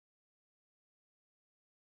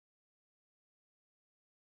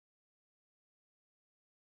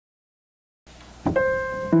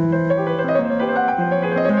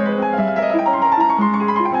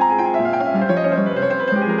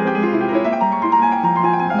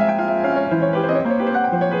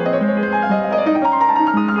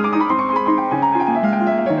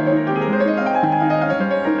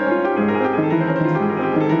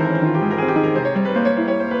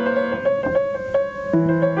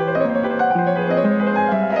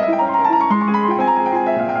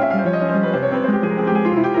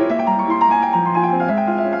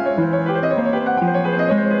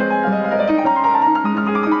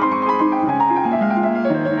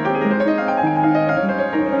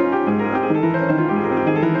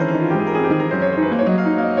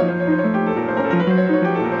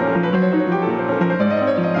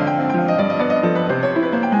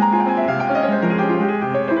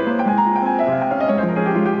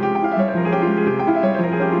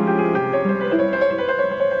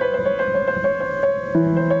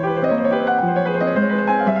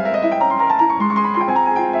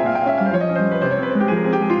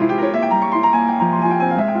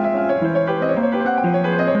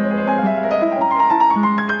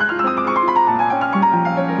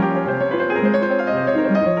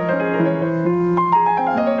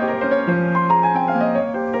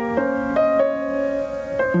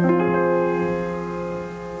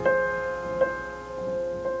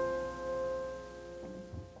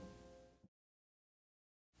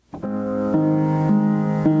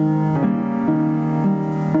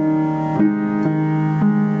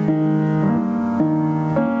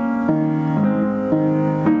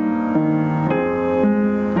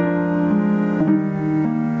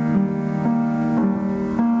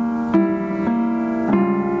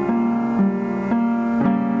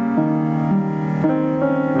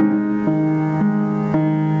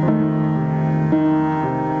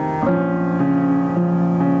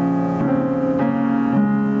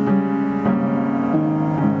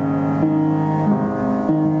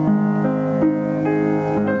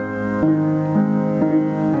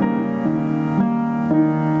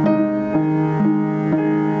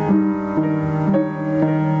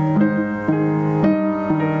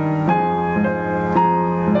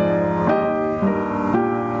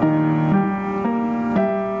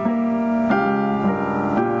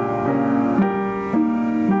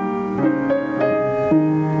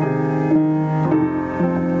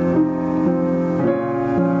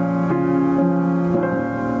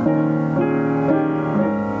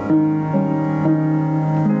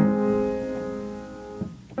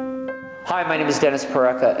Hi, my name is Dennis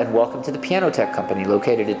Parecka, and welcome to the Piano Tech Company,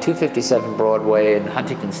 located at 257 Broadway in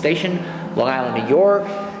Huntington Station, Long Island, New York.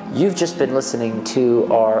 You've just been listening to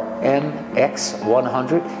our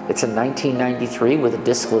MX100. It's a 1993 with a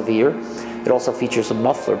Disklavier. It also features a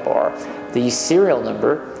muffler bar. The serial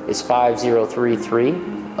number is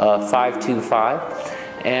 5033525,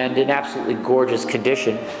 and in absolutely gorgeous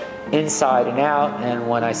condition, inside and out. And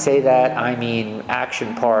when I say that, I mean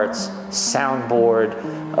action parts, soundboard,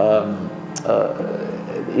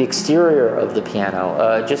 the exterior of the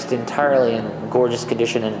piano, just entirely in gorgeous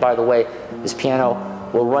condition. And by the way, this piano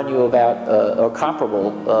will run you about, or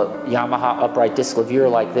comparable Yamaha upright Disklavier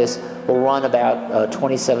like this will run about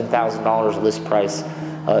 $27,000 list price.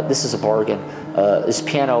 This is a bargain. This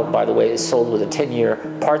piano, by the way, is sold with a 10-year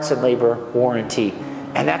parts and labor warranty,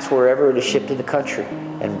 and that's wherever it is shipped in the country.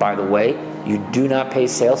 And by the way, you do not pay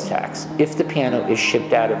sales tax if the piano is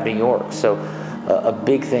shipped out of New York. So a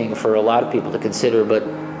big thing for a lot of people to consider. But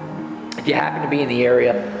if you happen to be in the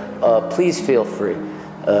area, please feel free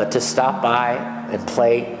to stop by and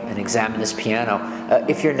play and examine this piano.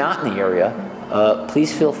 If you're not in the area,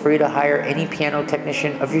 please feel free to hire any piano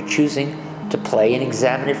technician of your choosing to play and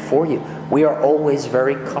examine it for you. We are always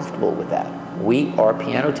very comfortable with that. We are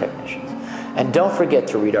piano technicians. And don't forget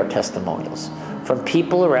to read our testimonials from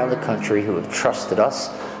people around the country who have trusted us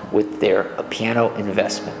with their piano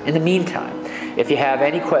investment. In the meantime, if you have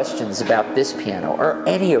any questions about this piano or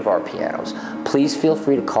any of our pianos, please feel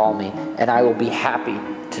free to call me and I will be happy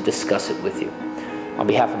to discuss it with you. On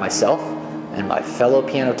behalf of myself and my fellow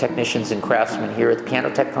piano technicians and craftsmen here at the Piano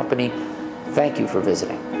Tech Company, thank you for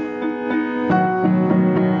visiting.